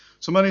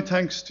So many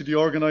thanks to the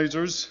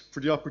organisers for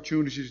the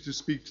opportunity to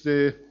speak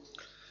today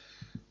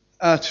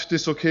at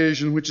this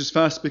occasion, which is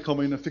fast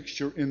becoming a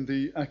fixture in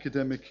the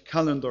academic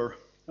calendar.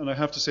 And I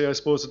have to say, I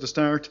suppose at the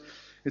start,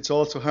 it's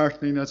also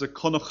heartening as a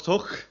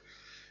Connachtach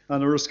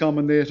and a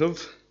Roscommon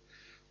native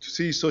to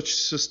see such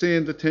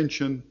sustained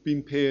attention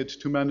being paid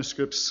to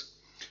manuscripts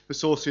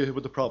associated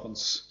with the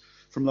province,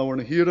 from Lower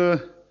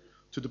Nahira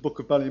to the Book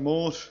of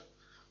Ballymote,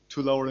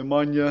 to Lower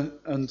Imania,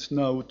 and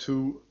now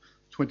to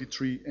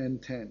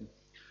 23N10.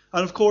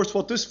 And of course,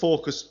 what this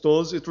focus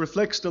does, it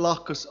reflects the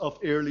locus of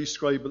early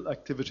scribal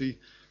activity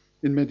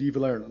in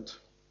medieval Ireland.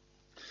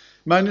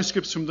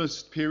 Manuscripts from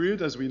this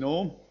period, as we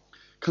know,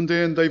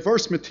 contain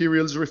diverse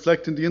materials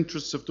reflecting the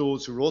interests of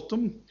those who wrote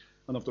them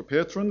and of their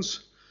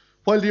patrons,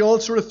 while they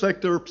also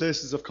reflect their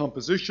places of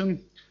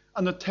composition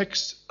and the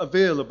texts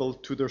available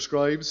to their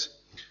scribes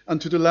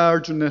and to the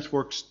larger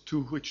networks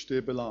to which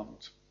they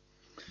belonged.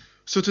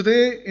 So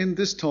today in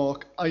this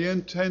talk, I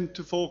intend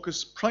to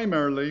focus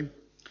primarily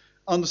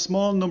on the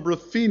small number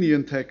of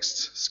Fenian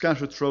texts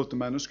scattered throughout the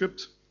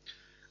manuscript,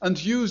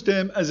 and use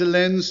them as a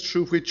lens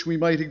through which we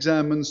might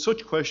examine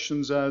such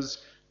questions as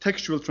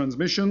textual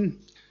transmission,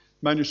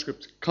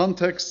 manuscript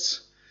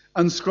contexts,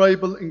 and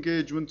scribal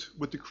engagement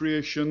with the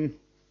creation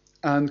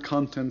and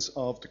contents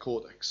of the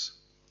codex.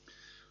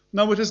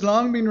 Now, it has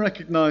long been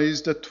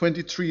recognised that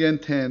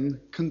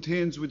 23N10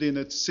 contains within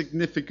it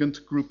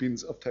significant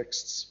groupings of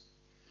texts.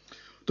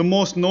 The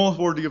most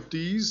noteworthy of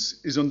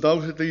these is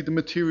undoubtedly the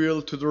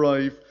material to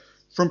derive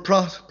from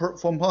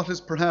what is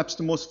perhaps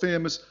the most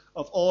famous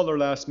of all our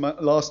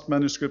lost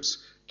manuscripts,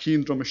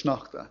 Cín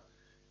Dromishnaachta.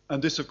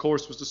 And this, of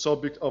course, was the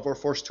subject of our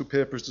first two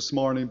papers this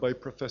morning by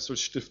Professor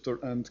Stifter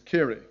and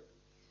Carey.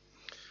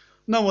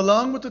 Now,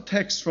 along with the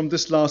text from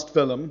this last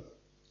vellum,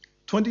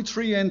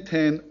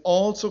 23N10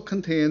 also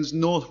contains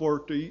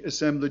noteworthy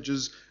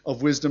assemblages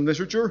of wisdom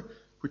literature,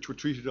 which were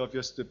treated of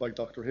yesterday by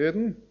Dr.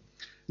 Hayden,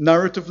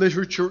 narrative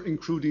literature,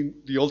 including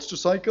the Ulster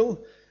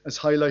Cycle, as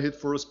highlighted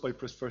for us by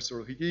Professor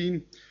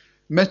O'Higgin,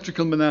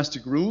 metrical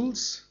monastic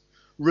rules,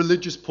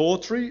 religious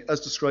poetry, as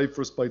described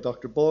for us by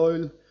Dr.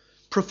 Boyle,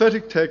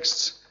 prophetic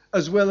texts,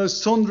 as well as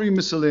sundry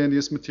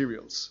miscellaneous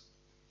materials.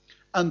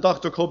 And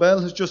Dr. Cobell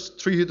has just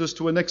treated us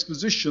to an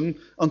exposition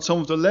on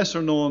some of the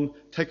lesser-known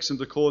texts in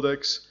the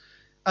Codex,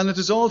 and it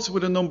is also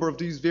with a number of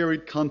these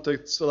varied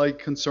contexts that I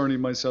concerning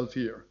myself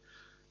here.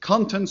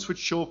 Contents which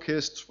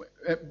showcase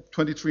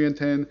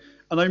 23N10,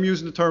 and I'm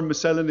using the term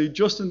miscellany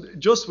just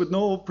with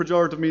no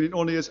pejorative meaning,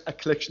 only as a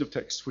collection of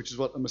texts, which is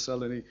what a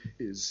miscellany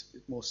is,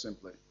 most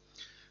simply.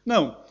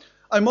 Now,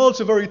 I'm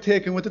also very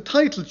taken with the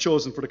title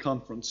chosen for the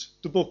conference,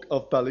 the Book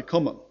of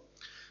Ballycummin.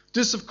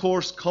 This, of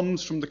course,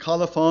 comes from the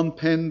colophon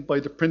penned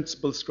by the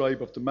principal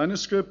scribe of the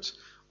manuscript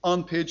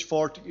on page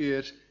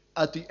 48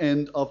 at the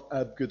end of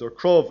Abgudar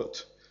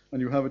Crovit.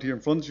 And you have it here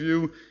in front of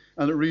you,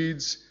 and it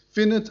reads,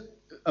 Finit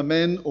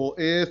amen o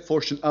e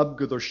forshin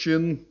Abgudar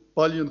shin,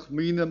 Ballion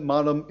chmina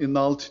maram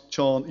inalt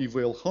chan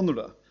ivel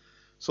hunra.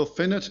 So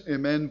Finit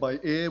amen by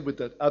A with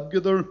that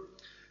Abgudar,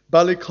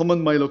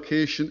 Ballycummin, my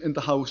location in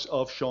the house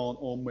of Sean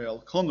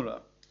O'Mail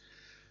Conra.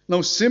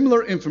 Now,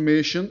 similar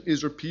information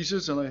is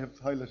repeated, and I have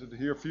highlighted it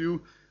here for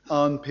you,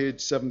 on page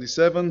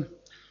 77,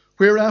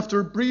 where after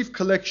a brief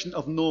collection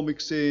of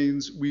gnomic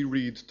sayings, we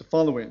read the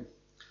following.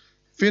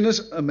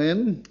 Finit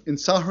amen, in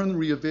Saharan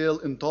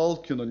riavel in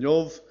Dal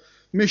Cunanyov,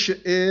 Misha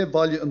e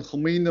valya and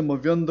chomina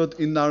mavyandad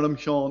in Naram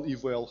Sean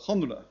Ivel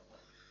Chonra.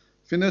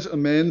 Finit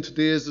amen,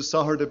 today is the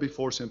Saturday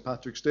before St.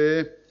 Patrick's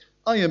Day.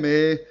 I am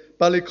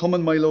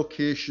Ballycummin, my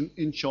location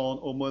in Sean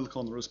O'Mail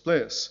Conra's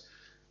place.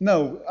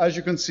 Now, as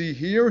you can see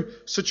here,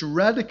 such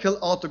radical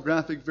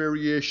orthographic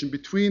variation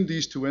between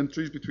these two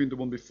entries, between the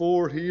one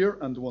before here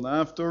and the one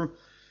after,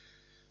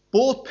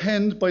 both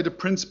penned by the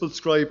principal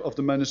scribe of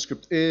the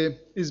manuscript A,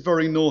 is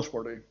very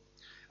noteworthy,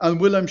 and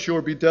will, I'm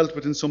sure, be dealt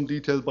with in some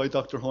detail by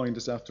Dr. Hine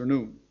this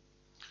afternoon.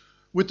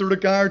 With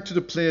regard to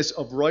the place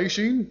of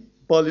writing,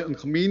 Ballia and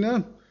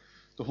Chomina,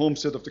 the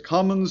homestead of the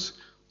Commons,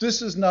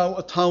 this is now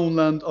a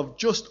townland of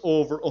just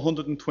over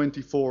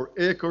 124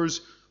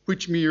 acres,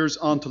 which mirrors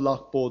onto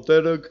Loch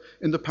Derrig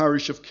in the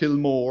parish of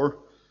Kilmore,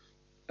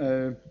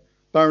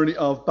 barony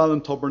of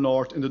Ballintubber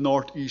North in the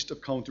northeast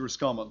of County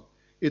Roscommon.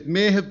 It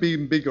may have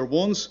been bigger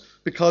once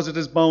because it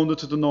is bounded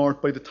to the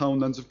north by the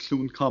townlands of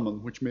Clune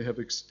Common, which may have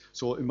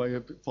so it may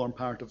have formed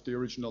part of the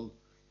original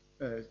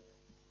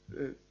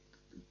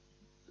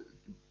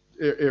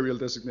aerial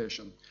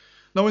designation.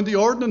 Now, in the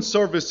Ordnance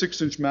Service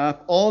 6-inch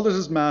map, all that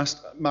is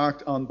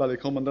marked on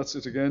Ballycummin, that's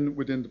it again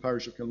within the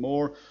parish of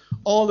Kilmore,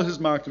 all that is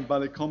marked in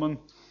Ballycummin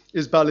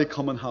is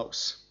Ballycummin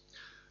House.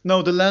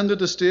 Now, the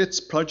Landed Estates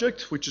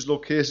project, which is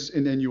located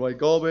in NUI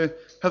Galway,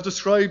 have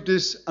described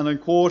this, and I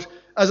quote,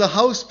 as a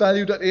house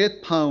valued at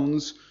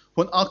 £8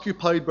 when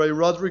occupied by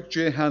Roderick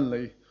J.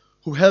 Hanley,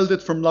 who held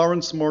it from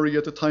Lawrence Murray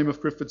at the time of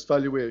Griffith's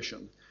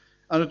valuation.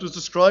 And it was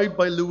described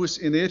by Lewis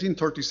in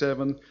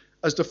 1837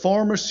 as the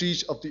former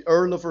seat of the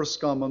Earl of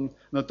Roscommon,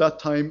 and at that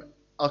time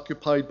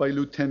occupied by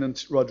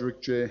Lieutenant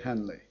Roderick J.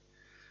 Hanley.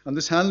 And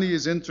this Hanley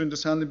is entering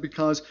this Hanley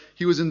because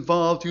he was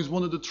involved, he was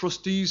one of the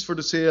trustees for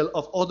the sale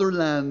of other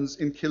lands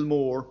in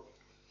Kilmore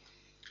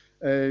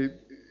in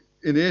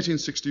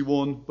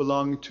 1861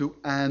 belonging to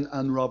Anne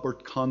and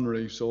Robert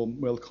Conry, so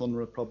Well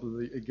Conra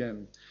probably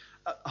again.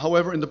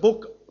 However, in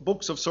the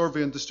books of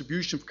survey and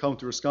distribution for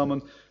County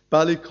Roscommon,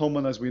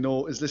 Ballycummin, as we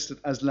know, is listed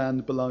as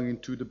land belonging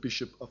to the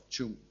Bishop of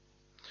Tuam.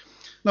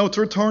 Now,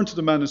 to return to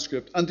the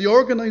manuscript, and the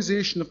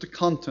organisation of the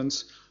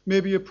contents may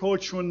be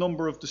approached from a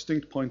number of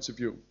distinct points of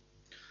view.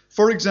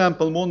 For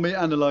example, one may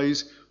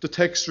analyse the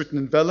text written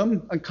in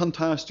vellum and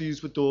contrast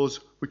these with those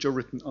which are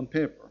written on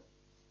paper.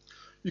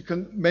 You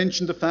can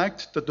mention the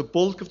fact that the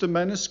bulk of the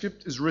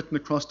manuscript is written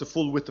across the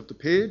full width of the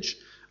page,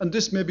 and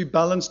this may be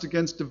balanced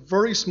against the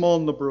very small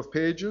number of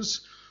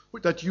pages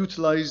that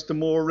utilise the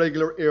more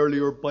regular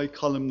earlier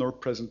bicolumnar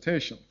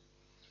presentation.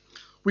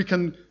 We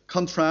can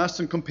contrast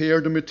and compare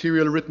the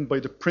material written by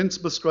the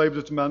principal scribe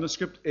of the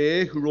manuscript,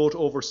 A, who wrote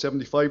over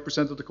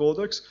 75% of the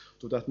codex,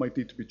 so that might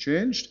need to be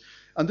changed.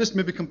 And this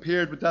may be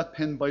compared with that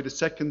penned by the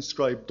second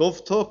scribe,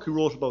 Dovtuck, who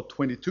wrote about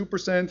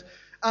 22%,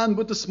 and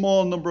with the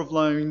small number of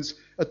lines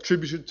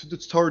attributed to the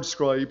third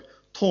scribe,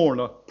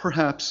 Torna,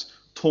 perhaps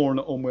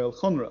Torna O'Mwell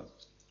Conra.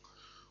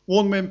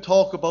 One may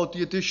talk about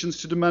the additions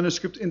to the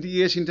manuscript in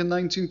the 18th and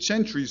 19th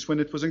centuries when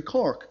it was in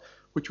Cork,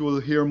 which we'll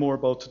hear more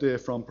about today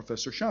from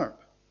Professor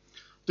Sharp.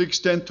 The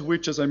extent to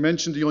which, as I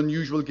mentioned, the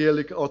unusual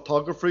Gaelic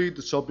orthography,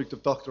 the subject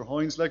of Dr.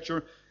 Hoyne's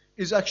lecture,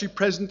 is actually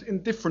present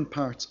in different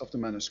parts of the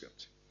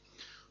manuscript.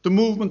 The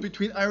movement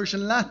between Irish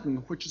and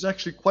Latin, which is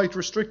actually quite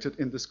restricted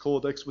in this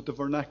codex, with the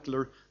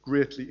vernacular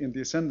greatly in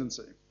the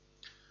ascendancy.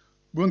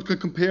 One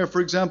could compare, for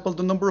example,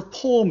 the number of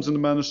poems in the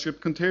manuscript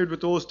compared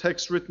with those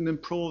texts written in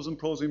prose and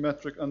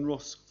prosaimetric and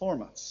Rus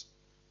formats.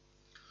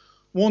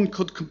 One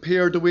could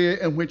compare the way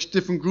in which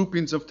different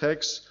groupings of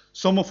texts,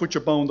 some of which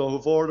are bound out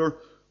of order,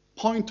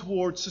 point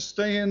towards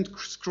sustained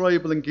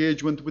scribal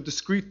engagement with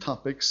discrete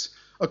topics,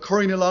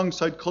 occurring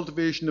alongside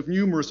cultivation of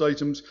numerous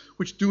items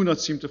which do not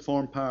seem to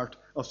form part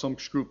of some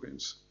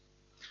groupings.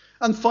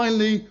 And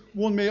finally,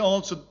 one may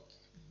also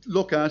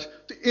look at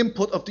the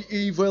input of the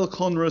Evil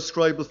Conra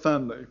scribal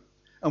family,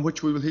 and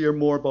which we will hear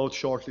more about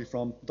shortly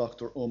from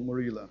Dr.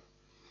 O'Marila.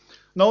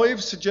 Now,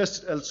 I've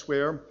suggested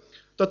elsewhere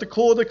that the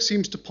codex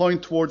seems to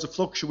point towards a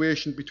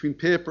fluctuation between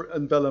paper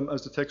and vellum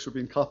as the texts were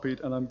being copied,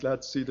 and I'm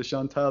glad to see that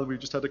Chantal, we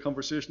just had a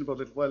conversation about it a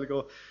little while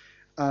ago,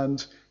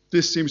 and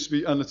this seems to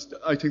be, and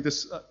I think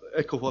this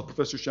echoes what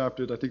Professor Sharp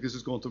did. I think this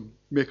is going to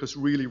make us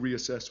really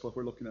reassess what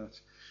we're looking at.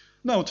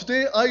 Now,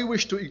 today I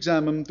wish to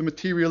examine the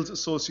materials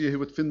associated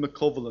with Finn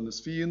McCovell and his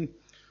Fian,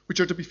 which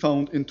are to be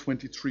found in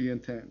 23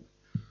 and 10.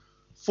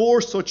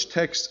 4 such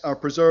texts are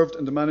preserved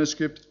in the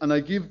manuscript, and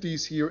I give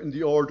these here in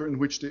the order in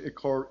which they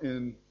occur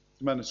in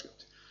the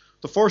manuscript.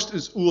 The first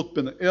is Uat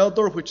bin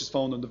Elder, which is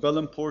found in the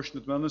vellum portion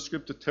of the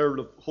manuscript, the Terror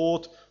of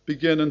Hoth,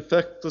 begin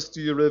infectus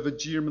di reva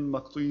German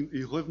Maclean I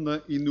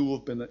Rivna I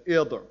Nuav bin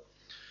Elder.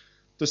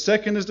 The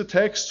second is the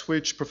text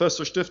which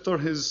Professor Stifter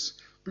has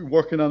been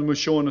working on and was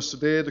showing us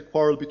today, the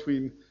quarrel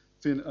between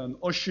Finn and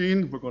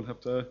Oisin. We're going to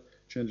have to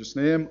change its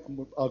name.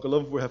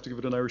 Agalov, we have to give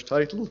it an Irish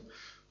title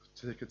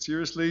to take it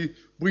seriously.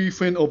 We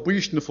Finn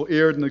Obishna for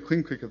Airden and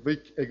Quinkwick of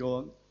Vic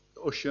Egon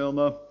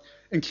Oshelma,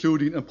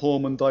 including a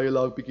poem and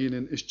dialogue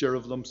beginning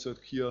Isjeravlam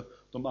Sirkia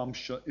Dom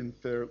Amsha in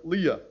Fair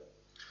Leah.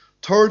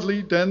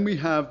 Thirdly, then we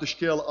have the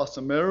Shkel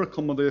Asamer,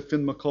 Commode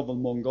Finn McCovell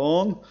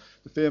Mungan,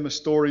 the famous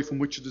story from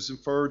which it is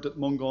inferred that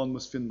Mungan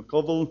was Finn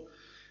McCovell.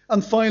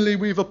 And finally,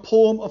 we have a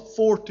poem of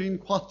 14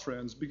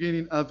 quatrains,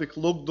 beginning Avik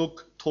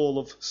Lugduk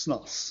Tolov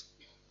Snas.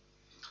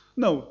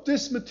 Now,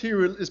 this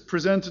material is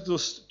presented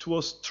to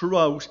us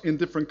throughout in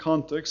different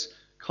contexts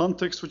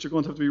which are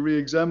going to have to be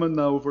re-examined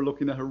now if we're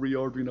looking at a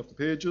reordering of the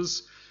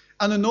pages.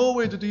 And in no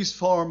way do these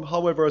form,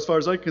 however, as far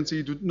as I can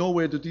see, no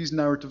way do these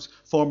narratives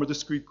form a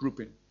discrete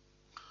grouping.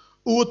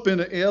 Uat bin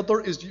Elder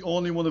is the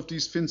only one of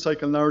these Finn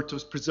cycle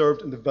narratives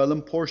preserved in the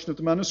vellum portion of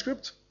the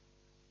manuscript.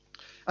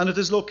 And it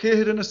is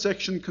located in a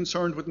section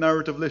concerned with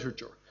narrative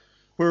literature,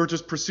 where it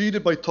is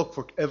preceded by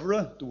Tuckfork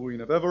Evera, the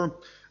wooing of Ever,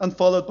 and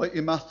followed by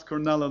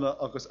Imathker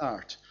Nalana Agus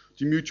Art,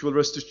 the mutual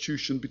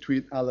restitution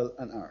between Alel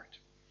and Art.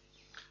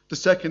 The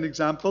second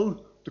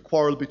example, the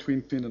quarrel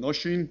between Finn and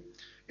Oisin,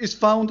 is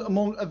found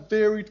among a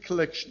varied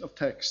collection of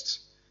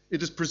texts.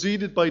 It is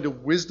preceded by the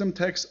wisdom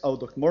text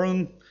Audach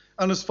Murren,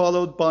 and is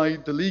followed by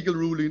the legal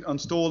ruling on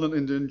stolen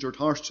and injured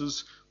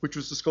horses, which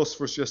was discussed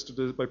for us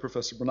yesterday by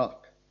Professor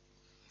Brannock.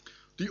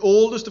 The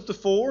oldest of the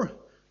 4,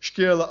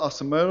 Shkela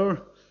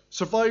Asamer,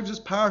 survives as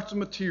part of the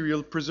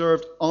material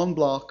preserved en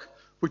bloc,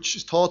 which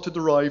is thought to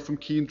derive from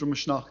Keendra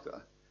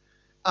Mishnachta,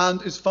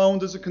 and is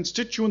found as a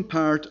constituent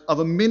part of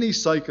a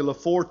mini-cycle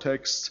of 4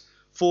 texts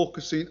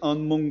focusing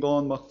on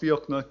Mungan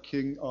Macfiachna,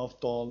 king of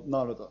Dal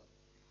Narada.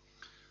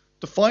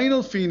 The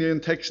final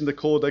Fenian text in the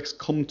codex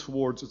come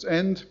towards its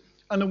end,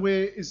 and in a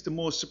way is the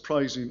most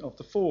surprising of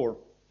the 4.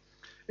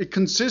 It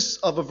consists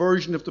of a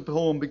version of the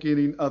poem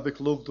beginning Avik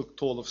Lugduk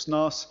Tol of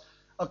Snas,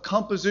 a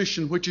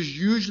composition which is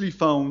usually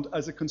found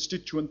as a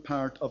constituent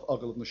part of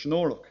Agal of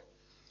Nashanorach.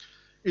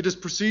 It is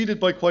preceded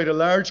by quite a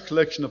large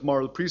collection of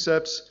moral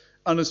precepts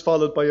and is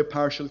followed by a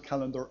partial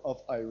calendar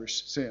of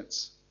Irish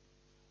saints.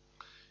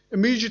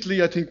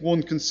 Immediately, I think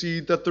one can see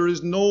that there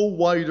is no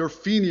wider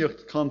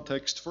Fíneacht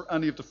context for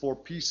any of the four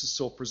pieces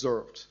so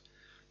preserved.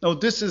 Now,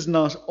 this is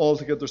not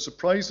altogether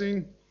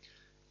surprising,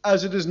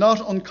 as it is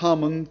not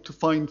uncommon to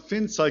find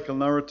Finn cycle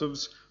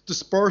narratives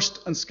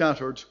dispersed and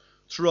scattered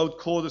throughout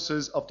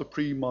codices of the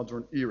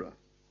pre-modern era.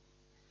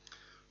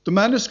 The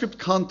manuscript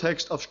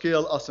context of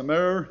Scéal as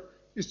Amer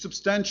is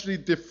substantially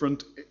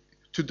different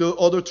to the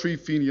other three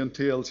Fenian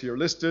tales here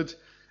listed,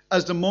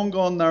 as the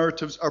Mungan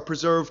narratives are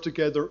preserved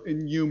together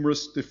in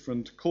numerous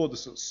different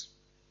codices.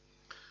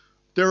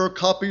 There are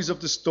copies of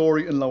the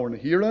story in Laur na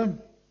Hira,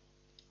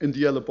 in the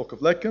Yellow Book of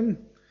Lecan,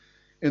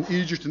 in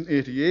Egerton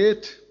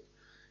 88,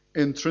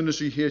 in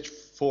Trinity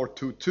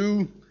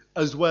H422,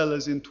 as well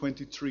as in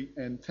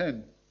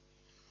 23N10.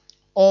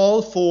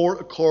 All four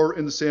occur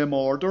in the same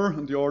order,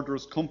 and the order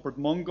is Cumpert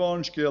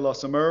Mungan, Scéal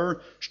as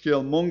Amer,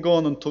 Scéal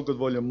Mungan, and Tugad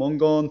William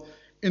Mungan,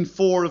 in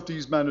four of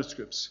these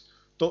manuscripts,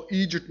 though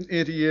Egerton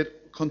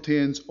 88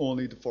 contains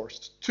only the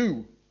first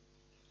two.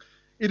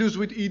 It is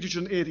with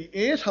Egerton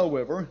 88,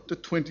 however,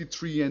 that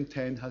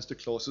 23N10 has the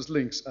closest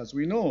links, as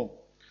we know.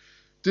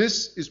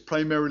 This is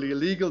primarily a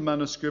legal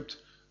manuscript,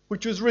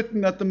 which was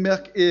written at the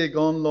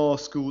MacAgon Law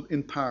School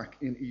in Park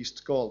in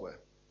East Galway.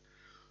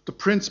 The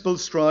principal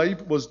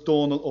scribe was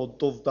Donal Ó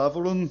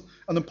Dubhdavaran,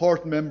 an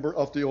important member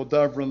of the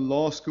O'Davaran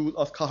Law School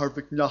of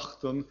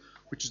Cahermacneachtain,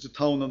 which is the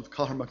town of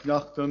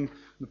Cahermacneachtain in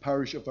the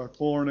parish of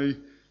Ardborney,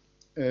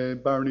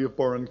 Barony of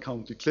Burren,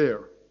 County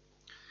Clare.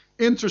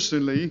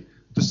 Interestingly,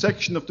 the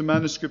section of the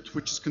manuscript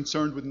which is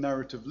concerned with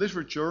narrative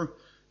literature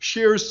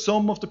shares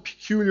some of the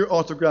peculiar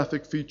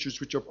orthographic features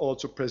which are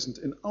also present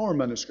in our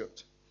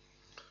manuscript.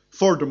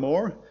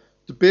 Furthermore,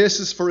 the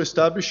basis for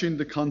establishing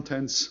the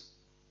contents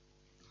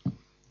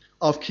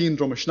of Cín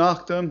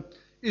Dromashnaachta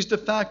is the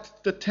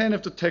fact that 10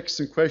 of the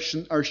texts in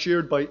question are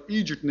shared by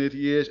Egerton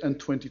 88 and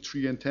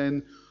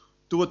 23N10,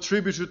 though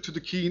attributed to the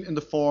Cín in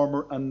the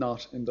former and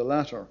not in the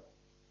latter.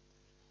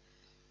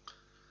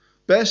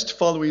 Best,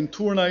 following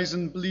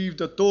Tuaneisen, believed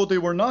that though they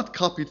were not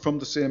copied from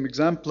the same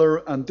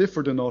exemplar and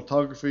differed in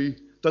orthography,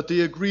 that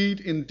they agreed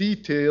in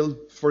detail,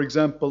 for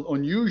example,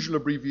 unusual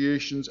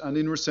abbreviations and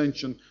in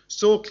recension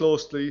so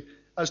closely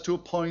as to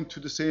point to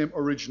the same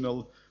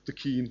original, the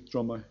Cín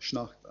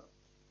Dromashnaachta.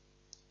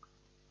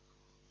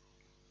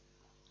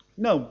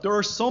 Now, there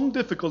are some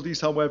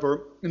difficulties,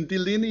 however, in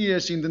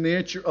delineating the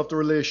nature of the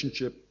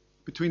relationship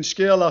between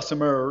Scéal as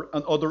Amer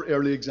and other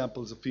early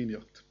examples of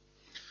Fíneacht.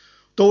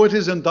 Though it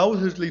is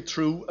undoubtedly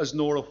true, as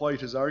Nora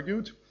White has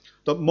argued,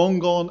 that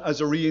Mungan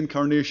as a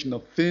reincarnation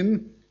of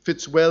Finn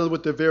fits well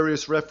with the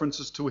various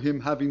references to him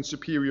having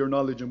superior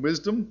knowledge and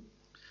wisdom,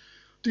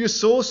 the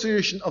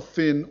association of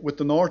Finn with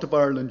the north of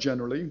Ireland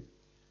generally,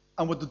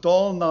 and with the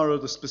Dáil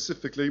Narada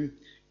specifically,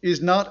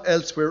 is not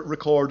elsewhere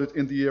recorded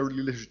in the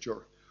early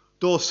literature,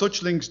 though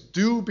such links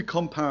do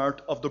become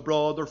part of the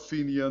broader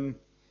Fenian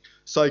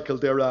cycle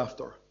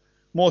thereafter.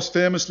 Most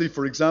famously,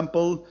 for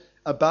example,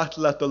 a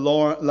battle at the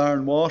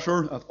Larne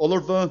Water at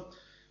Ullerva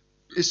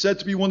is said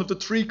to be one of the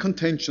three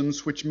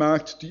contentions which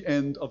marked the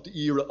end of the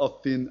era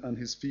of Finn and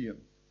his Fiann.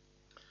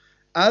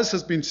 As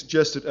has been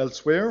suggested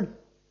elsewhere,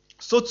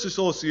 such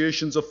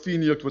associations of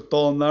Fíneacht with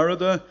Dáil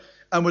Narada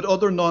and with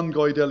other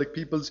non-Gaelic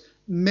peoples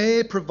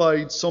may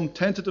provide some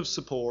tentative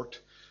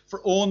support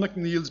for Owen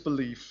MacNeill's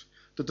belief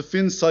that the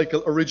Finn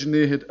cycle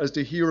originated as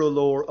the hero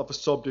lore of a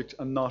subject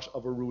and not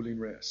of a ruling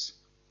race.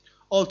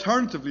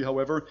 Alternatively,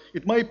 however,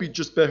 it might be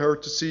just better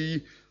to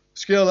see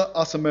Scéal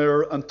as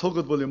Amer and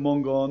Tugad William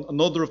Mungan,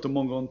 another of the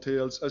Mungan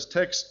tales, as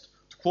texts,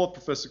 to quote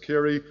Professor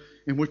Carey,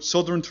 in which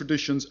southern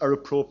traditions are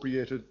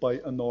appropriated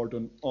by a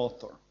northern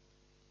author.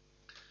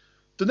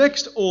 The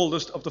next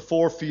oldest of the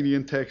four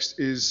Fenian texts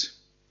is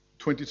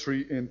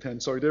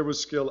 23N10. Sorry, there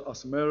was Scéal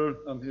as Amer,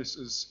 and this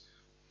is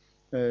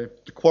the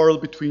quarrel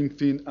between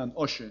Finn and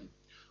Oisin,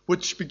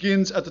 which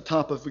begins at the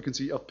top, as we can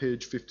see, of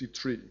page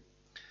 53.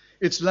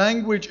 Its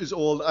language is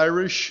Old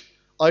Irish.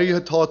 I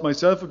had thought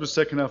myself it was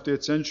second half of the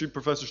 8th century.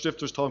 Professor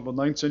Stifter's talking about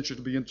 9th century.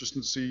 It'll be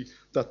interesting to see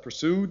that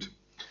pursued.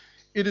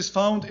 It is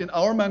found in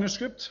our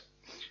manuscript,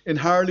 in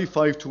Harley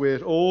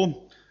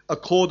 5280, a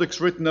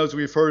codex written, as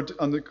we've heard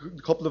on a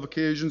couple of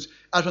occasions,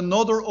 at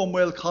another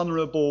Umwell Conor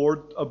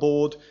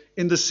abode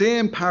in the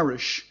same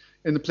parish,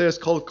 in a place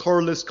called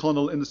Curlis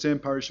Connell, in the same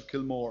parish of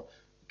Kilmore,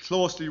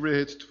 closely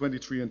related to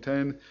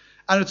 23N10.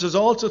 And it is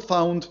also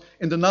found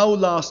in the now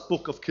lost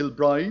book of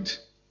Kilbride.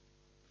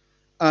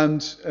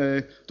 And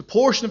the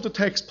portion of the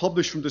text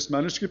published from this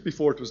manuscript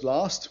before it was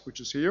lost,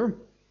 which is here,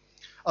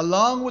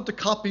 along with the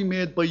copy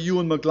made by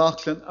Ewan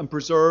McLaughlin and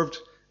preserved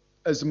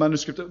as the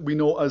manuscript that we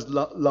know as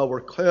Lower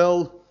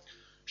Kell,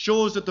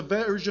 shows that the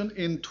version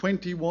in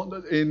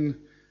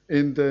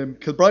the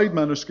Kilbride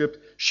manuscript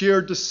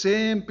shared the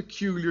same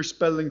peculiar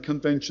spelling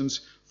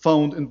conventions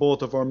found in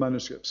both of our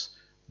manuscripts.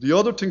 The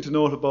other thing to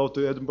note about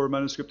the Edinburgh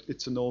manuscript,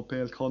 it's an Old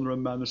Pale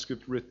Conran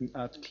manuscript written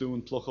at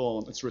Clúin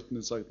Plochán. It's written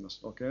inside it,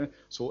 okay?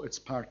 So it's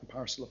part and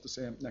parcel of the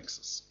same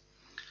nexus.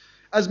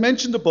 As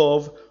mentioned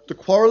above, the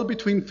quarrel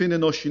between Finn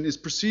and Oisin is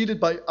preceded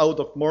by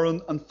Audach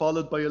Murren and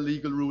followed by a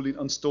legal ruling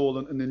on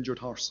stolen and injured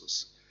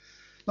horses.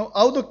 Now,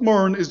 Audach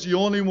Murren is the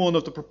only one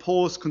of the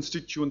proposed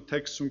constituent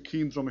texts from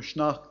Cín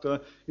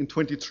Dromashnaachta in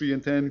 23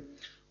 and 10,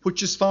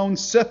 which is found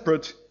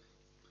separate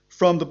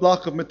from the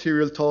block of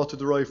material thought to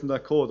derive from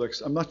that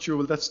codex. I'm not sure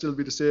will that still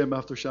be the same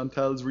after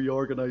Chantal's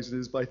reorganizing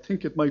this, but I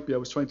think it might be. I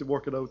was trying to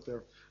work it out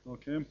there.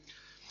 Okay.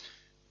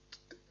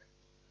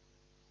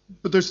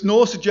 But there's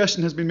no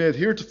suggestion has been made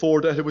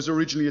heretofore that it was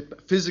originally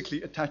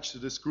physically attached to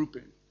this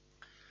grouping.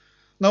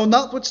 Now,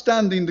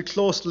 notwithstanding the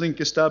close link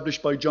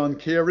established by John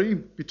Carey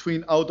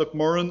between Audach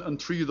Murren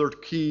and three other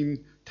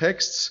Cín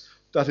texts,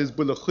 that is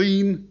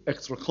Bullachin,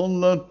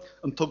 Extrachunla,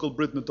 and Tuggal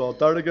Bridna Dá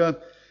Darga,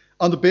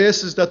 on the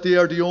basis that they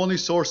are the only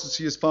sources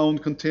he has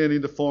found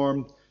containing the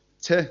form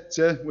te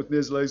with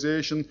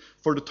nasalization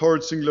for the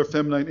third singular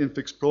feminine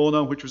infix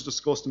pronoun, which was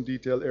discussed in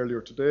detail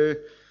earlier today.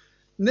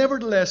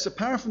 Nevertheless,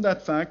 apart from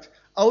that fact,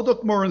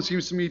 Audach Murren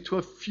seems to me to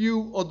have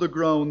few other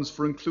grounds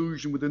for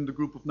inclusion within the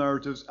group of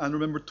narratives, and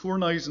remember,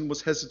 Tuaneisen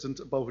was hesitant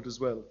about it as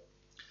well.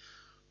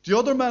 The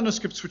other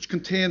manuscripts which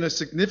contain a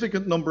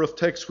significant number of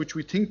texts which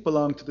we think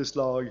belong to this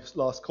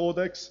lost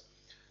codex,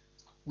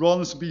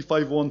 Rawlinson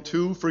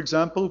B512, for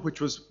example,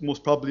 which was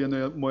most probably in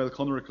a Moyle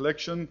Connery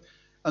collection,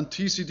 and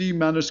TCD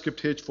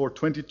manuscript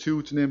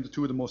H422, to name the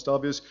two of the most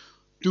obvious,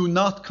 do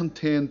not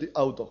contain the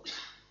Audach.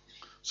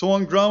 So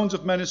on grounds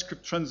of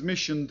manuscript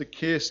transmission, the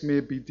case may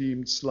be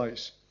deemed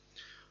slight.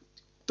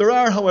 There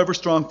are, however,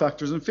 strong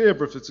factors in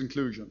favour of its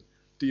inclusion.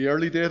 The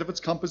early date of its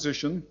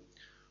composition,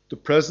 the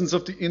presence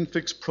of the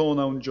infix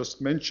pronoun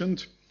just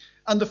mentioned,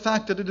 and the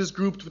fact that it is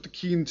grouped with the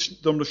Cín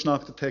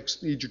Dromashnaachta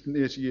text in Egypt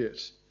in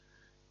 88.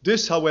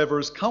 This, however,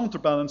 is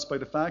counterbalanced by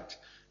the fact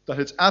that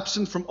it's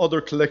absent from other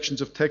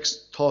collections of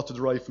texts thought to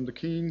derive from the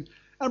Cín,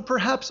 and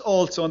perhaps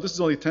also, and this is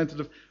only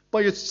tentative,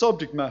 by its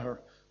subject matter,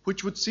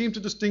 which would seem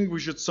to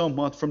distinguish it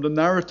somewhat from the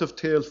narrative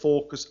tale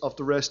focus of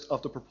the rest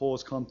of the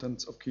proposed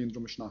contents of Cín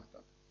Dromashnaachta.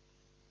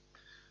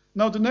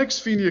 Now, the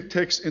next Feniac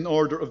text in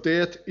order of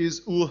date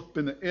is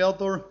bin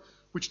Éidir,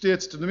 which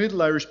dates to the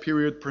Middle Irish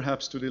period,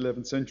 perhaps to the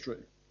 11th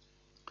century.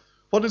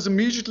 What is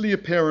immediately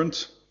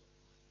apparent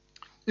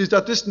is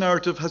that this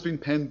narrative has been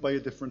penned by a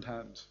different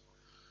hand.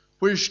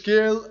 Whereas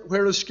Scale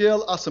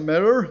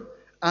Asamerer,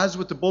 as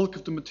with the bulk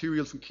of the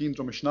material from Cín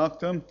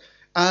Dromashnaachta,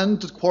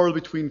 and the quarrel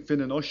between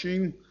Finn and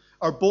Oisin,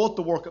 are both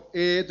the work of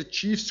A, the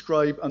chief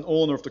scribe and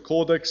owner of the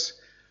codex.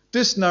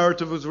 This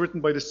narrative was written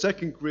by the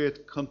second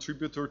great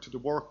contributor to the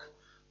work,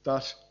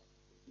 that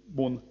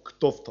one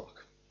Dovtak.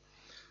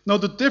 Now,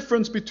 the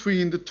difference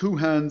between the two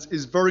hands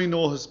is very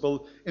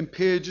noticeable in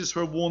pages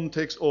where one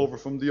takes over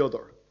from the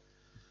other.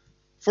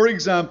 For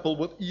example,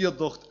 with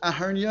Iadducht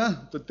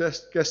Ahernia, the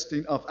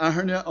guesting of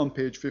Ahernia on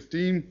page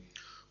 15,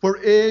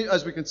 where A,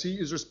 as we can see,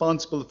 is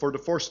responsible for the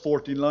first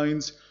 14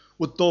 lines,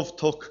 with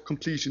Dovtak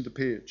completing the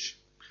page.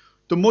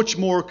 The much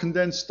more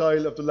condensed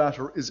style of the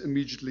latter is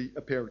immediately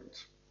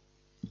apparent.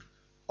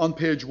 On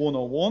page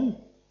 101,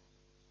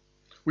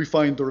 we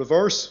find the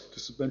reverse.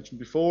 This was mentioned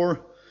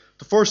before.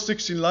 The first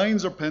 16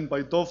 lines are penned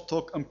by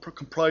Dovtak and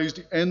comprise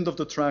the end of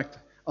the tract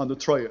on the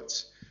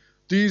triads.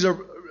 These are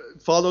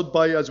followed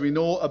by, as we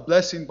know, a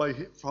blessing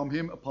from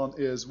him upon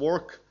A's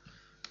work.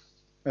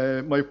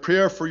 My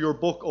prayer for your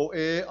book, O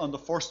A, on the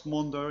first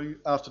Monday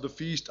after the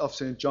feast of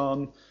St.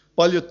 John,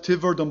 Baile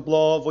Tivard and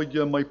Blah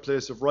Voidya, my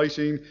place of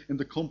writing, in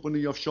the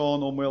company of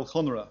Sean O'Mail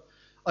Conra.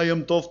 I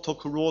am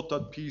Dovtak, who wrote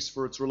that piece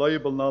for its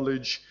reliable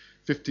knowledge,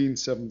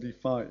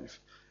 1575.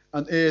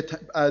 And A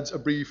adds a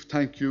brief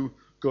thank you,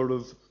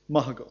 Gurav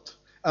Mahagat,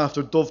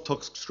 after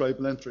Dovtak's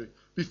scribal entry,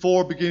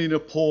 before beginning a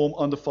poem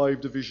on the 5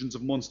 divisions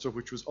of Munster,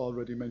 which was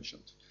already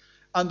mentioned.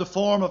 And the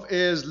form of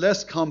A's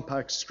less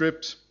compact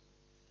script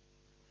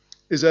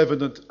is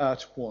evident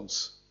at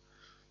once.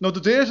 Now, the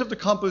date of the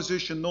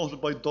composition noted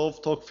by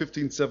Dovtak,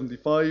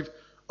 1575,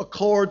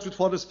 accords with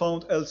what is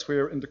found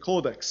elsewhere in the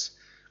Codex,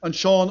 and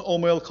Sean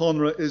O'Mail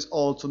Conra is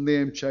also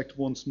name-checked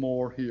once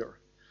more here.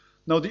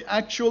 Now, the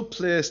actual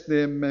place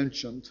name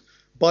mentioned,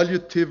 Baile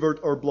Tivard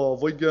or Blah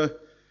Voidya,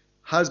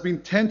 has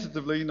been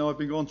tentatively, now I've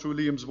been going through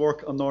Liam's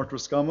work on North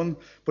Roscommon,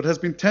 but has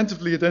been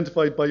tentatively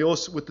identified by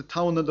us with the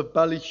townland of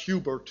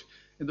Ballyhubert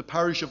in the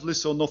parish of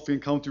Lissonuffy in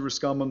County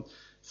Roscommon,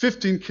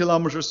 15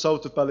 kilometres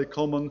south of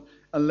Ballycommon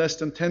and less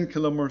than 10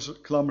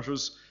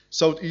 kilometres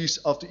southeast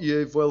of the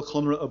Eavoil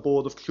Conra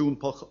abode of Clún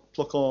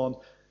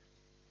Placán.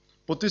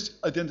 But this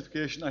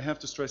identification, I have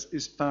to stress,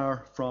 is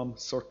far from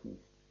certain.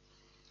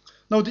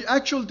 Now, the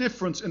actual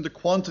difference in the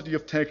quantity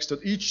of text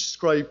that each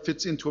scribe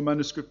fits into a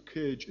manuscript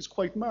page is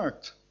quite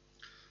marked.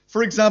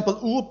 For example,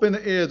 bin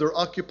Éidir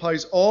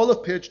occupies all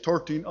of page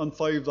 13 on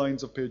 5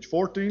 lines of page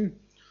 14,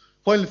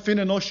 while Finn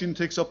and Oisin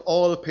takes up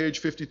all of page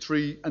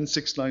 53 and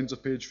 6 lines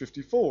of page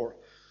 54.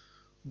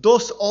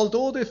 Thus,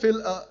 although they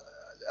fill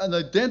an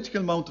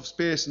identical amount of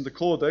space in the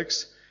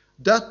Codex,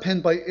 that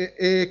penned by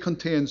A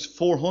contains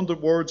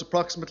 400 words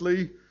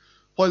approximately,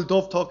 while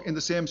Dovtak in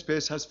the same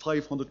space has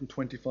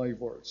 525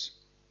 words.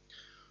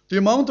 The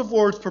amount of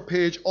words per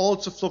page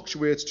also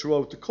fluctuates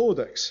throughout the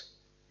Codex.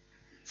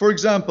 For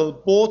example,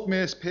 both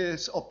may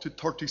space up to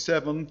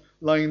 37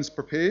 lines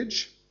per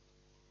page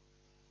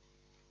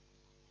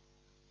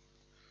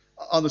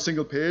on a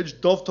single page,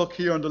 Dovtuck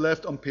here on the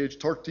left on page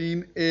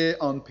 13, A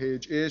on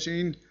page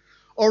 18,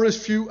 or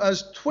as few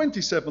as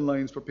 27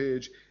 lines per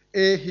page,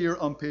 A here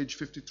on page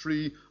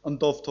 53 and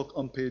Dovtuck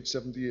on page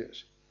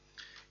 78.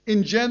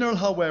 In general,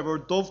 however,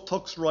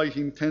 Dovtuck's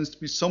writing tends to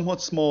be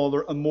somewhat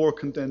smaller and more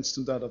condensed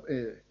than that of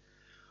A.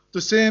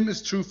 The same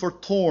is true for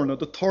Torna,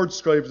 the third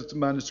scribe of the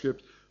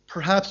manuscript,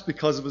 perhaps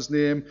because of his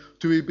name,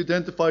 to be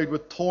identified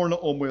with Torna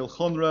ó Mael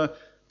Chonra,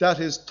 that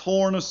is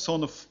Torna,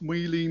 son of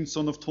Muilín,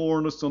 son of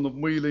Torna, son of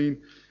Muilín,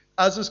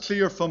 as is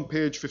clear from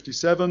page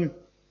 57,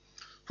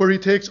 where he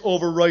takes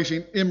over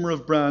writing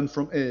Imrav Bran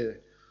from A.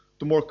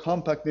 The more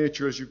compact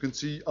nature, as you can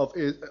see,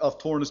 of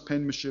Torna's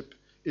penmanship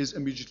is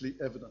immediately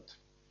evident.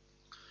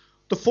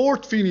 The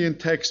fourth Fenian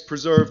text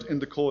preserved in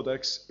the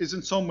Codex is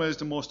in some ways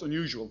the most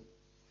unusual.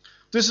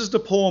 This is the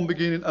poem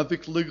beginning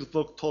Avic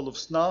Ligvuk Tull of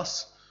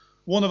Snas,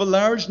 one of a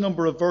large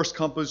number of verse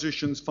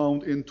compositions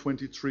found in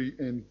 23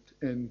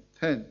 in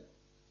 10.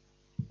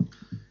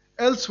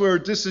 Elsewhere,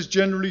 this is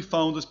generally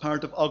found as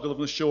part of Agal of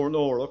Nashor and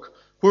Orach,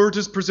 where it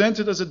is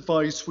presented as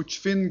advice which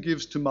Finn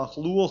gives to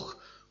Machluach,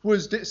 who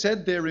is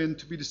said therein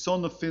to be the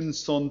son of Finn's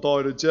son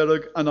Daira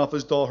Jerag and of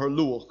his daughter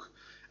Luach,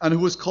 and who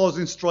was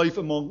causing strife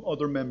among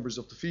other members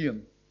of the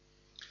Fiann.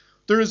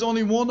 There is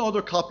only one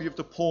other copy of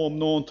the poem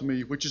known to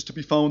me, which is to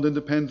be found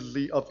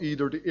independently of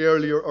either the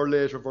earlier or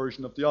later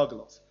version of the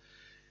Agalav.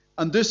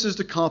 And this is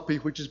the copy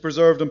which is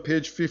preserved on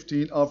page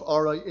 15 of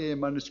RIA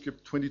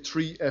manuscript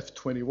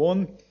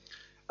 23F21,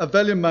 a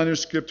vellum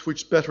manuscript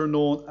which is better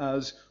known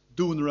as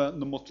Dúnra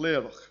na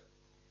Mutléirech.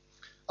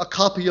 A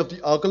copy of the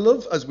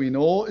Agalav, as we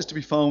know, is to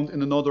be found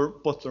in another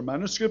Butler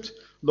manuscript,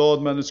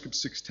 Laud manuscript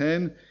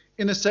 610,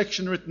 in a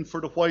section written for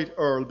the White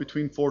Earl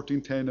between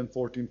 1410 and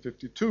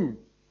 1452.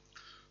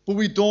 But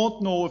we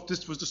don't know if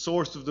this was the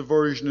source of the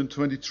version in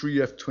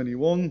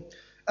 23F21,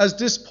 as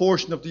this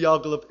portion of the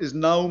Agalav is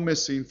now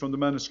missing from the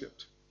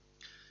manuscript.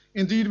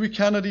 Indeed, we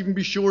cannot even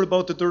be sure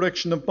about the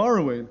direction of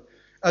borrowing,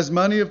 as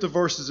many of the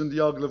verses in the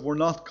Agalav were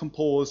not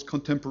composed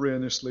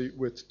contemporaneously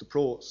with the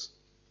prose.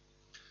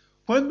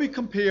 When we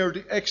compare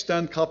the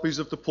extant copies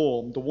of the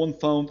poem, the one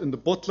found in the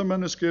Butler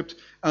manuscript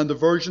and the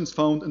versions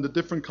found in the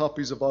different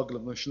copies of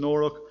Agalav na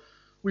Shnorach,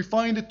 we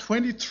find that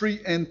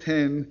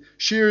 23N10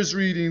 shares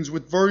readings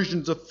with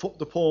versions of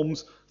the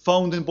poems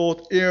found in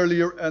both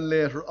earlier and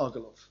later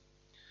Agalav.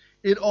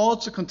 It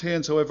also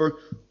contains, however,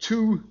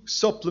 two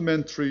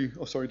supplementary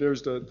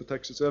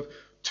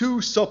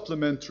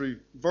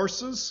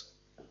verses.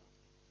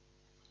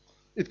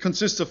 It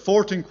consists of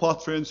 14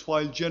 quatrains,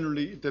 while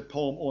generally the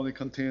poem only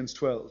contains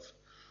 12.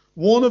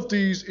 One of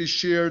these is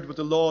shared with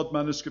the Laud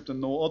manuscript and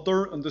no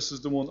other, and this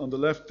is the one on the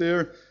left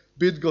there.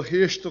 Bid go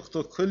héisteach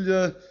do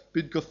chuile,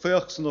 bid go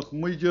feachsanach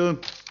muige,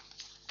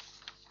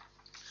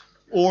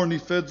 orni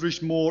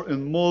fedrish mór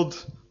in mud,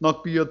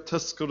 nach biad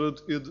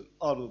tescarad id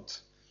arad.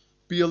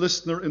 Be a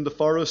listener in the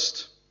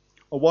forest,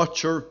 a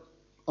watcher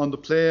on the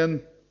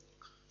plain,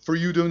 for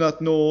you do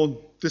not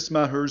know this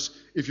matters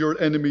if your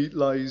enemy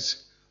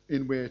lies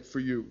in wait for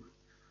you.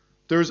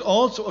 There is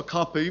also a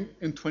copy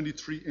in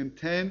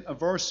 23N10, a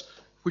verse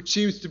which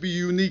seems to be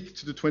unique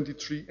to the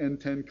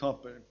 23N10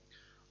 copy.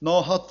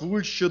 Na hat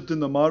vúil siad din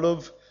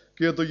amarav,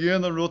 ge do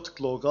yena rut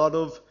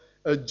glogarav,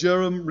 a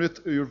jerem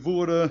rit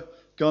vúra,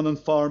 gan an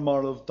far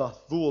marav dat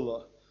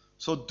vúla.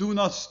 So do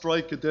not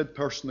strike a dead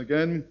person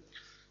again.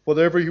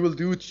 Whatever he will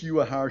do to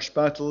you a harsh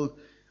battle,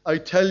 I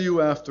tell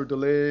you after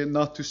delay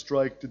not to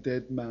strike the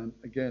dead man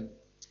again.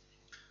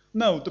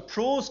 Now, the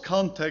prose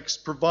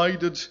context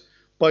provided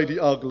by the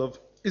Agalav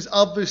is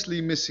obviously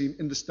missing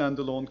in the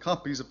standalone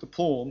copies of the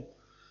poem,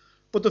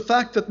 but the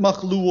fact that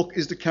Machluach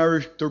is the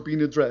character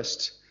being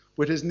addressed,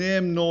 with his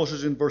name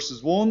noted in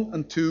verses 1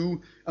 and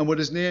 2, and with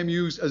his name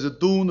used as a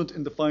donut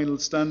in the final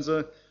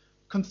stanza,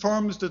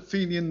 confirms the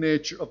Fenian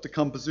nature of the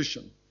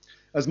composition,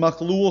 as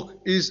Machluach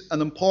is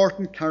an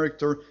important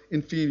character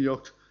in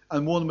Feniacht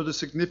and one with a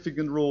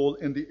significant role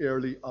in the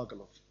early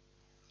Agalav.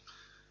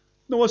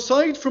 Now,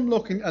 aside from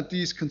looking at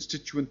these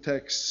constituent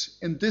texts,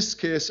 in this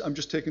case, I'm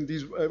just taking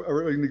these as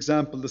an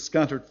example, the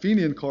scattered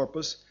Fenian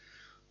corpus,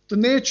 the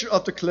nature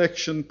of the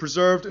collection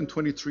preserved in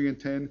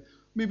 23N10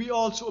 may be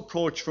also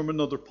approached from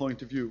another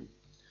point of view.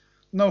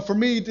 Now, for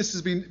me, this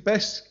has been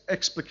best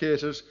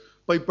explicated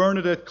by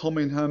Bernadette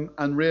Cunningham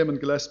and Raymond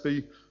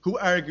Gillespie, who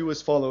argue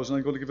as follows, and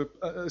I'm going to give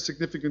a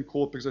significant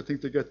quote because I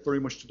think they get very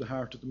much to the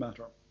heart of the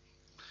matter.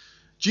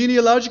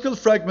 Genealogical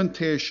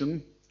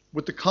fragmentation,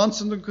 with the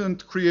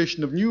consequent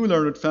creation of new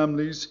learned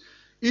families,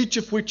 each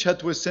of which had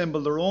to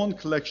assemble their own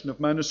collection of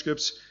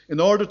manuscripts in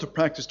order to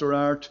practice their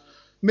art,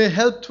 may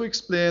help to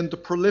explain the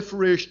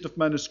proliferation of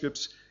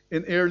manuscripts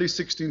in early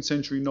 16th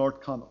century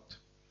North Connaught.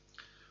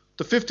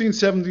 The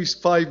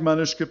 1575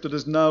 manuscript that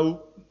is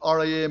now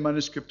RIA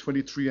manuscript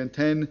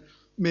 23N10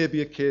 may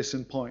be a case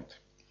in point.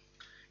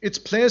 Its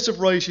place of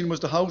writing was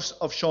the house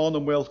of Sean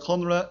and Mael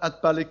Conra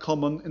at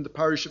Ballycommon in the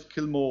parish of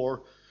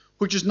Kilmore,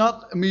 which is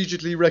not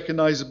immediately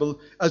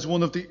recognisable as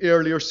one of the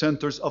earlier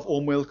centres of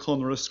O'Mael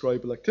Conra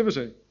scribal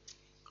activity.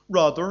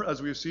 Rather,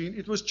 as we have seen,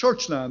 it was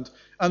church land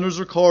and was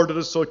recorded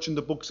as such in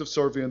the books of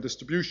survey and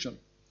distribution.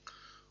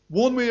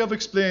 One way of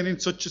explaining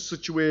such a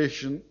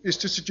situation is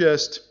to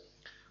suggest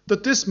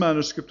that this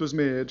manuscript was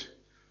made,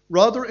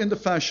 rather in the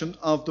fashion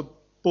of the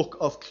Book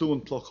of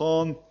Clúin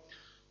Plochán,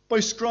 by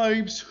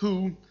scribes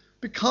who,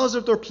 because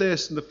of their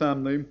place in the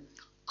family,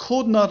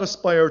 could not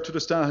aspire to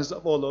the status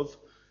of Olive,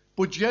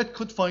 but yet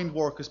could find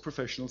work as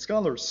professional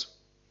scholars.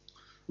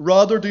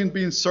 Rather than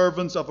being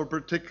servants of a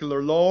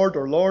particular lord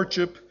or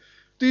lordship,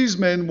 these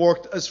men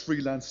worked as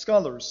freelance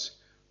scholars,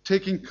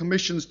 taking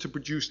commissions to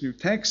produce new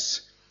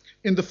texts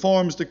in the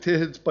forms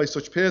dictated by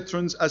such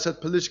patrons as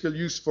had political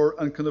use for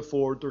and can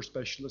afford their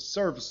specialist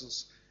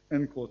services.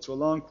 End quote. So a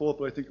long quote,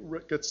 but I think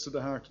it gets to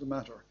the heart of the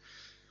matter.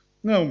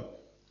 Now,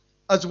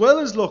 as well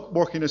as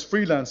working as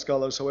freelance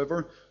scholars,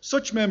 however,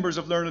 such members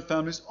of learned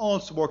families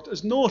also worked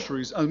as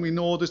notaries, and we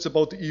know this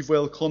about the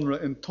Íomhail Conra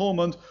in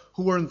Thomond,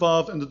 who were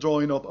involved in the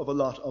drawing up of a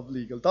lot of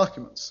legal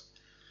documents.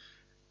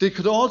 They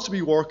could also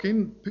be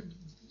working,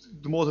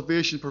 the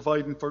motivation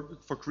providing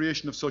for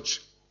creation of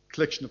such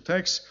collection of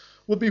texts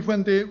would be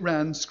when they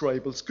ran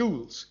scribal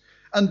schools.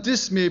 And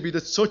this may be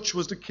that such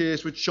was the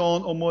case with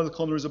Sean O'Mael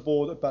Conra's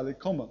abode at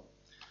Ballycummin.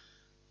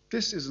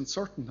 This isn't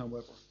certain,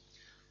 however.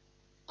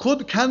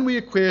 Can we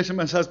equate him,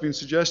 as has been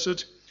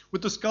suggested,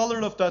 with the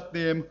scholar of that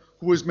name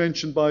who was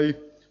mentioned by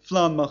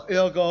Flann Mac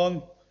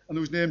Airgán and who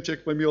was name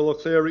checked by Miall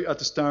O'Clery at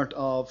the start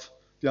of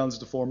the Annals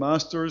of the Four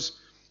Masters?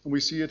 And we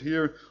see it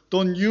here.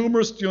 Done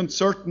numerous the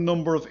uncertain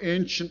number of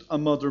ancient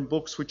and modern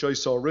books which I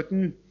saw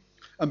written,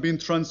 and being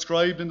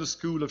transcribed in the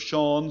school of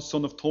Sean,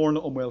 son of Torna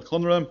O'Mael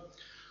Conra,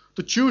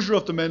 the tutor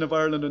of the men of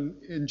Ireland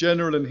in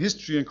general in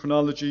history and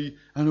chronology,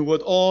 and who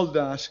had all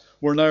that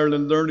were in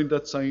Ireland learning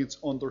that science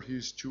under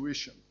his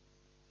tuition.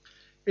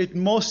 It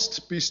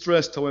must be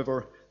stressed,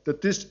 however,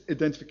 that this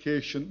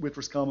identification with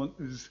Roscommon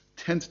is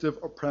tentative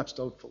or perhaps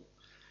doubtful,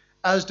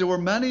 as there were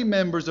many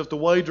members of the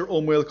wider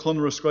O'Mael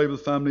Conra scribal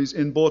families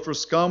in both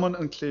Roscommon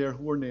and Clare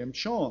who were named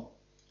Sean.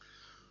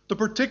 The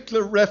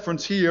particular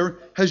reference here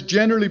has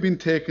generally been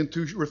taken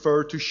to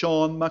refer to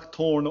Sean Mac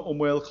Torna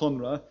O'Mael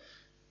Conra,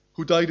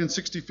 who died in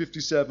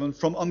 1657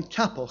 from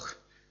Ancapach,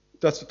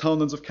 that's the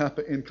townlands of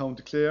Kappa in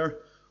County Clare,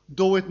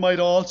 though it might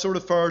also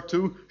refer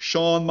to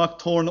Sean Mac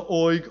Torna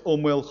Oig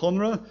O'Mael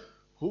Conra,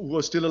 who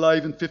was still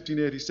alive in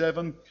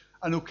 1587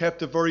 and who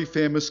kept a very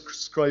famous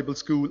scribal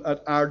school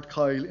at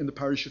Ardkyle in the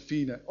parish of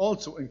Fina,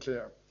 also in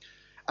Clare.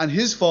 And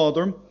his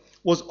father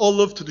was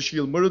Olive to the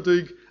Shiel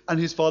Muradig, and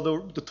his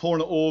father, the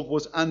Torna Og,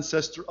 was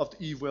ancestor of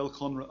the Íomhail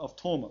Conra of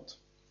Thomond.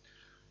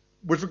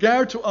 With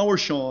regard to our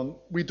Sean,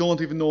 we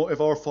don't even know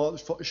if our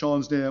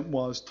Sean's name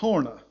was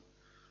Torna.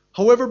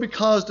 However,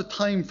 because the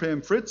time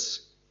frame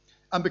fits,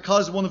 and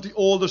because one of the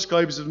older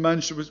scribes of the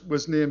manuscript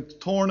was named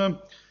Torna,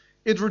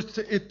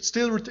 it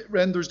still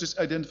renders this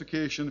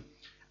identification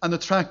an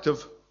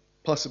attractive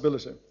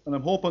possibility. And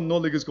I'm hoping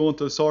Nullig is going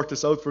to sort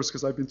this out for us,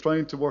 because I've been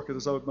trying to work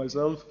this out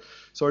myself.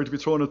 Sorry to be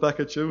throwing it back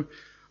at you.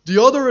 The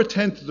other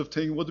tentative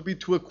thing would be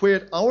to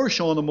equate our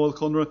Sean O'Mael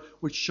Conra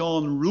with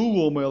Sean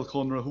Rue O'Mael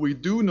Conra, who we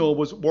do know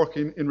was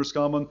working in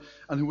Roscommon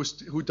and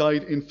who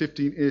died in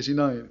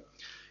 1589.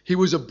 He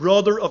was a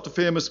brother of the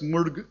famous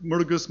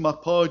Murgus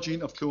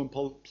MacPáidín of Clúin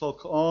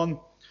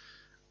Plochán,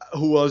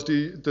 who was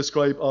the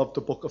scribe of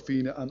the Book of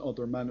Fina and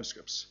other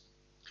manuscripts.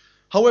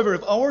 However,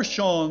 if our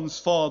Sean's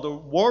father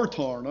were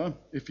Torna,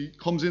 if he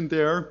comes in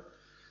there,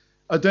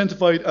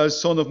 identified as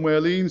son of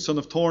Muelín, son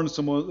of Torna,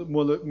 son of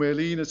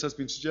Muelín, as has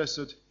been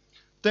suggested,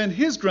 then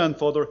his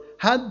grandfather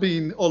had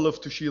been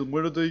Olive to Shiel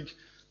Muradig,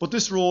 but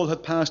this role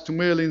had passed to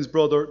Muelín's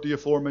brother, the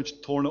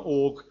aforementioned Torna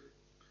Og,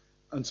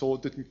 and so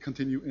it didn't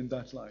continue in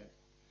that line.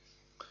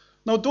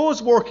 Now,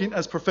 those working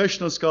as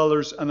professional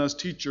scholars and as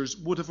teachers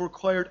would have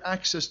required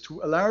access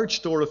to a large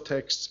store of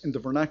texts in the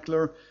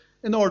vernacular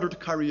in order to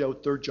carry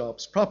out their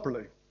jobs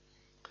properly.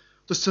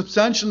 The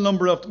substantial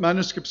number of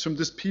manuscripts from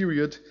this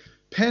period,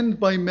 penned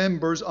by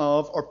members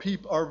of or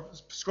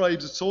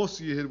scribes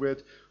associated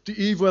with the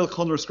Íomhail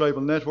Conra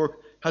scribal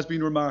network, has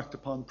been remarked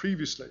upon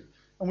previously.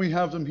 And we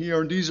have them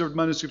here, and these are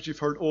manuscripts you've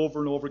heard over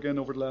and over again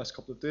over the last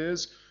couple of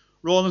days.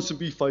 Rawlinson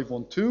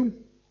B512,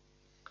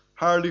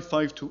 Harley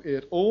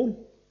 5280,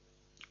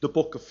 the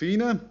Book of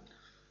Fina,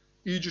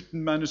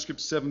 Egerton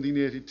manuscript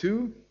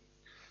 1782,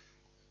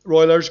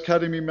 Royal Irish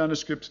Academy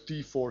manuscript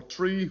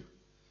D43,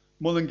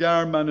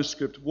 Mullingar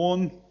manuscript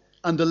 1,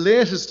 and the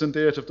latest in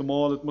date of them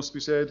all, it must be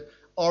said,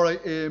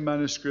 RIA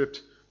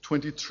manuscript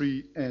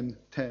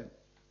 23N10.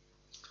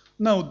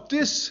 Now,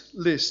 this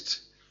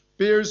list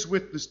bears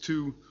witness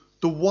to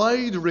the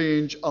wide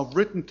range of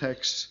written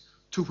texts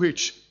to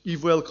which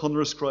Íomhail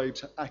Conra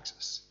scribes had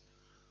access.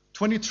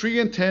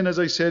 23N10, as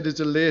I said, is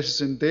the latest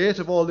in date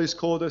of all these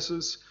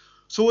codices,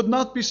 so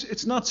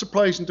it's not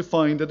surprising to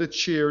find that it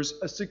shares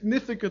a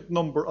significant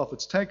number of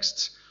its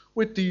texts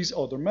with these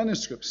other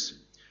manuscripts.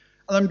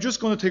 And I'm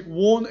just going to take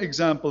one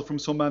example from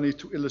so many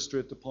to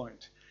illustrate the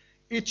point.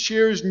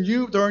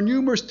 There are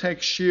numerous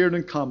texts shared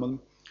in common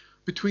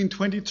between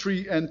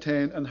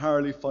 23N10 and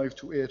Harley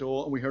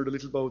 5280, and we heard a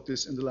little about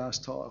this in the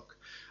last talk.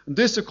 And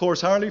this, of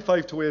course, Harley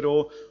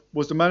 5280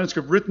 was the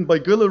manuscript written by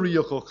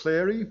Gilariach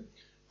O'Clery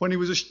when he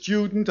was a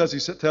student, as he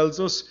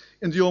tells us,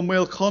 in the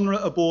O'Mail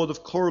Conra abode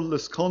of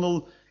Corless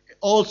Connell,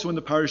 also in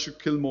the parish of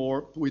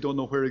Kilmore. We don't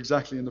know where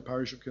exactly in the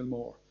parish of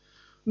Kilmore.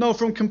 Now,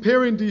 from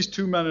comparing these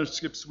two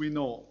manuscripts, we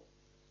know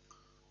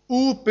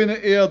Oop Bina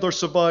Eadar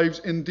survives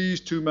in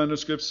these two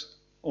manuscripts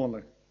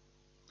only.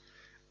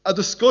 A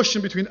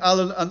discussion between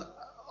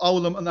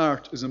Aulam and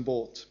Art is in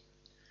both.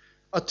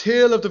 A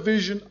tale of the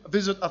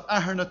visit of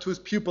Aherna to his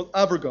pupil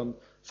Abergon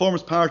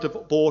forms part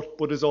of both,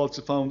 but is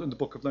also found in the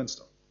Book of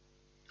Leinster.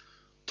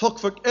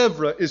 Tuckford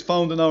Evra is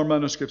found in our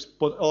manuscripts,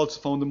 but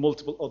also found in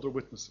multiple other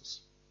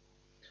witnesses.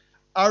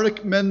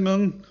 Arik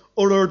Menman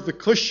Urard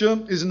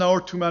Vikusha is in our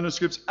two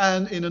manuscripts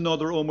and in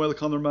another O'Mail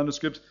Conor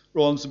manuscript,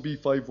 Rawlinson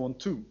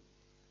B512.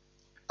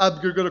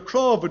 Abgurgara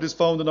Crawford is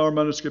found in our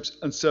manuscripts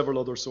and several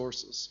other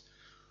sources.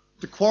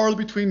 The quarrel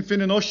between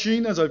Finn and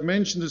Oisin, as I've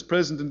mentioned, is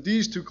present in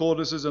these two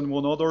codices and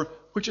one other,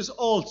 which is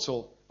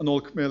also an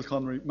O'Mail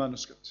Connery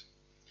manuscript.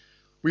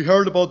 We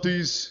heard about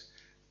these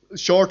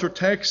shorter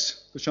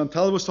texts that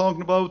Chantal was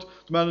talking about,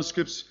 the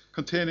manuscripts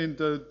containing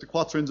the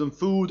quatrains on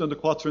food and the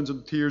quatrains on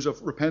the tears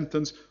of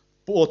repentance,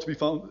 both to be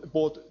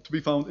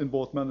found in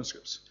both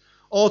manuscripts.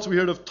 Also, we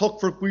heard of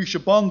Tuckford Guisha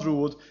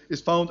Bondruad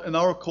is found in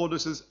our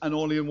codices and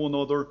only in one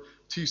other,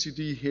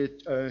 TCD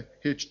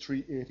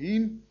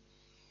H318.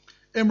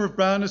 Imre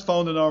Bran is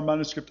found in our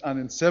manuscript and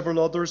in several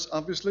others,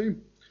 obviously.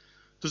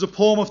 There's a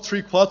poem of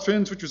three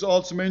quatrains, which was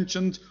also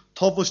mentioned,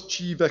 Tovus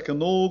Chi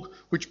Vekanog,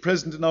 which is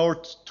present in our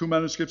two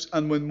manuscripts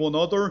and in one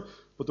other,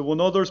 but the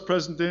one other is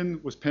present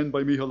in was penned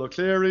by Michael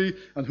O'Clery,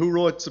 and who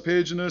wrote the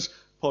page in it?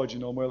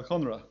 Páidín O'Mail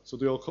Conra. So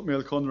the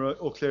O'Mail Conra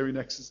O'Clery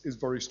nexus is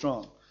very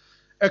strong.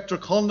 Ector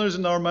Conner is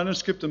in our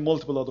manuscript and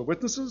multiple other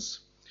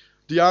witnesses.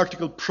 The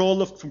article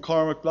Prologue from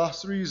Cormac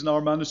Glossary is in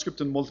our manuscript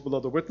and multiple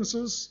other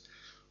witnesses.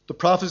 The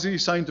prophecy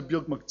assigned to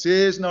Björk MacDé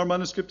is in our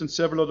manuscript and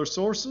several other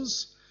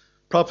sources.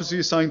 Prophecy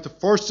assigned to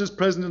First is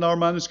present in our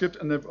manuscript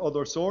and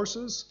other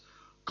sources.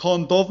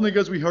 Con Dovnig,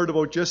 as we heard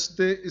about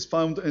yesterday, is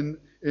found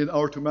in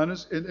our two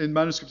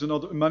manuscripts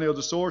and in many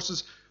other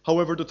sources.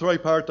 However, the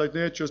tripartite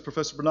nature, as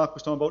Professor Bernach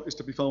was talking about, is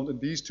to be found in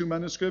these two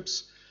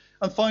manuscripts.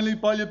 And finally,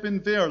 Baile bin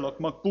Verloch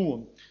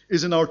Macboon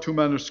is in our two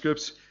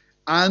manuscripts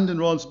and in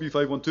Rawlinson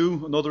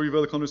B512, another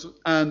O'Mail Conra,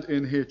 and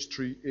in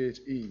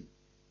H318.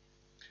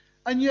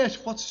 And yet,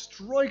 what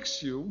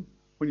strikes you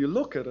when you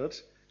look at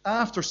it,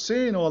 after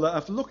saying all that,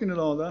 after looking at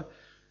all that,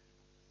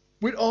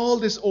 with all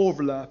this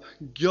overlap,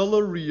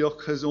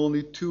 Gilariach has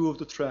only two of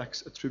the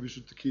tracks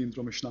attributed to Cian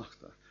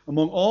Drumishnachta.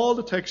 Among all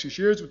the texts he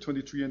shares with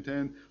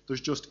 23N10,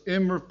 there's just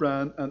Imre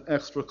Bran and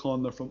Extra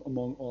Conner from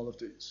among all of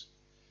these.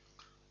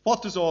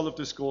 What does all of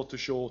this go to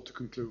show, to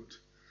conclude?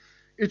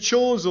 It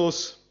shows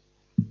us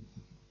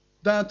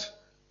that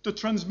the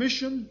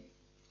transmission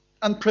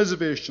and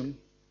preservation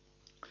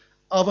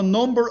of a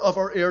number of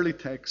our early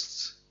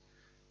texts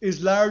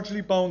is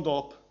largely bound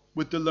up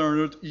with the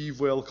learned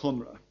Evel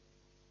Conra.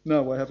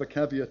 Now, I have a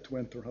caveat to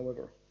enter,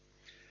 however.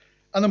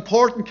 An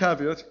important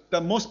caveat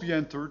that must be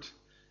entered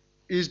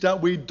is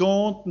that we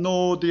don't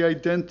know the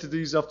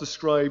identities of the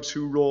scribes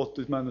who wrote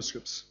the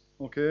manuscripts.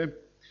 Okay?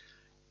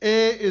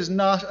 A is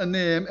not a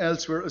name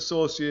elsewhere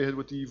associated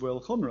with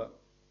Evel Conra.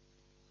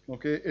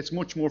 Okay? It's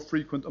much more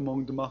frequent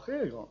among the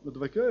Macheron, the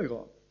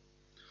Vekeiron.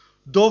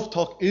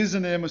 Dovtuck is a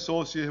name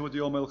associated with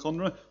the O'Mail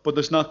Conra, but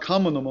it's not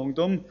common among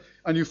them,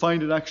 and you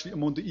find it actually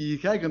among the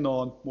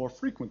Iagaganon more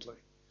frequently.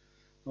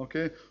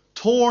 Okay?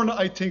 Torn,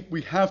 I think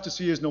we have to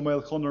see as an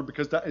O'Mail Conra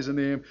because that is a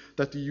name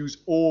that they use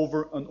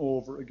over and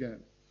over again.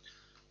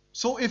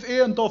 So if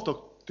A and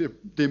Dovtuck,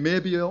 they may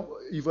be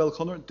Evel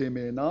Conra, they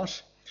may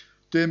not.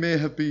 They may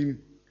have been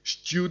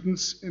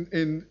students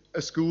in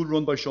a school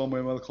run by Sean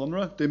O'Mail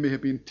Conra. They may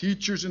have been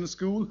teachers in a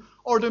school,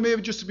 or they may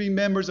have just been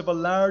members of a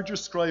larger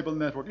scribal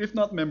network, if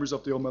not members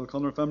of the O'Mail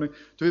Conra family,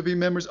 they may be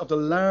members of the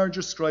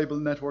larger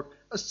scribal network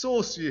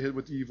associated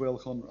with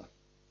Evel Conra.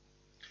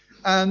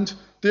 And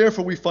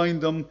therefore we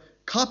find them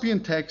copying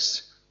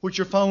texts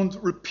which are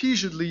found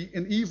repeatedly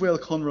in Evel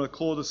Conra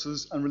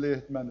codices and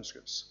related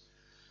manuscripts.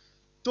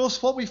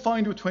 Thus, what we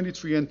find with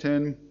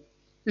 23N10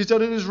 is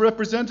that it is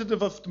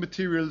representative of the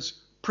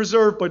materials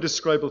preserved by the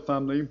scribal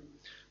family,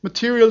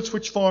 materials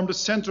which formed a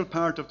central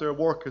part of their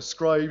work as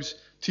scribes,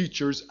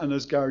 teachers, and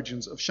as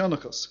guardians of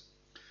Seanachas.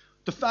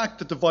 The fact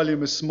that the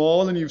volume is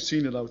small, and you've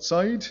seen it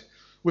outside,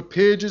 with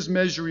pages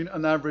measuring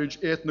an average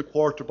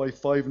 8¼ by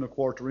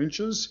 5¼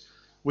 inches,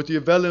 with the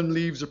vellum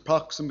leaves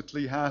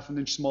approximately ½ an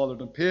inch smaller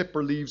than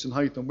paper leaves in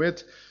height and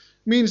width,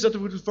 means that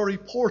it was very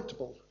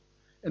portable.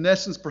 In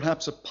essence,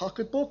 perhaps a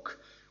pocketbook,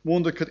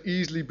 one that could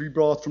easily be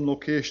brought from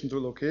location to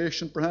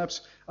location,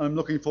 perhaps. And I'm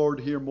looking forward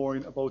to hear more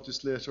about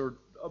this later,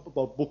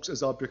 about books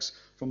as objects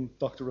from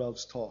Dr.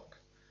 Ralph's talk.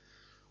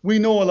 We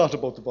know a lot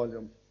about the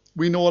volume.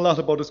 We know a lot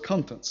about its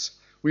contents.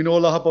 We know a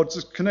lot about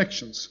its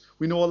connections.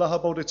 We know a lot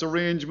about its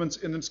arrangements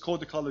in its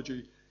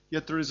codicology.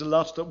 Yet there is a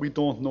lot that we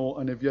don't know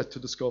and have yet to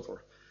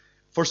discover.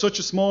 For such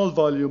a small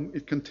volume,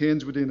 it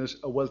contains within it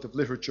a wealth of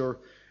literature,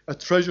 a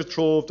treasure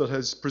trove that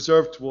has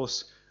preserved to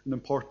us an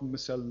important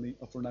miscellany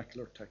of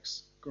vernacular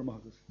texts. Gur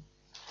maithfid.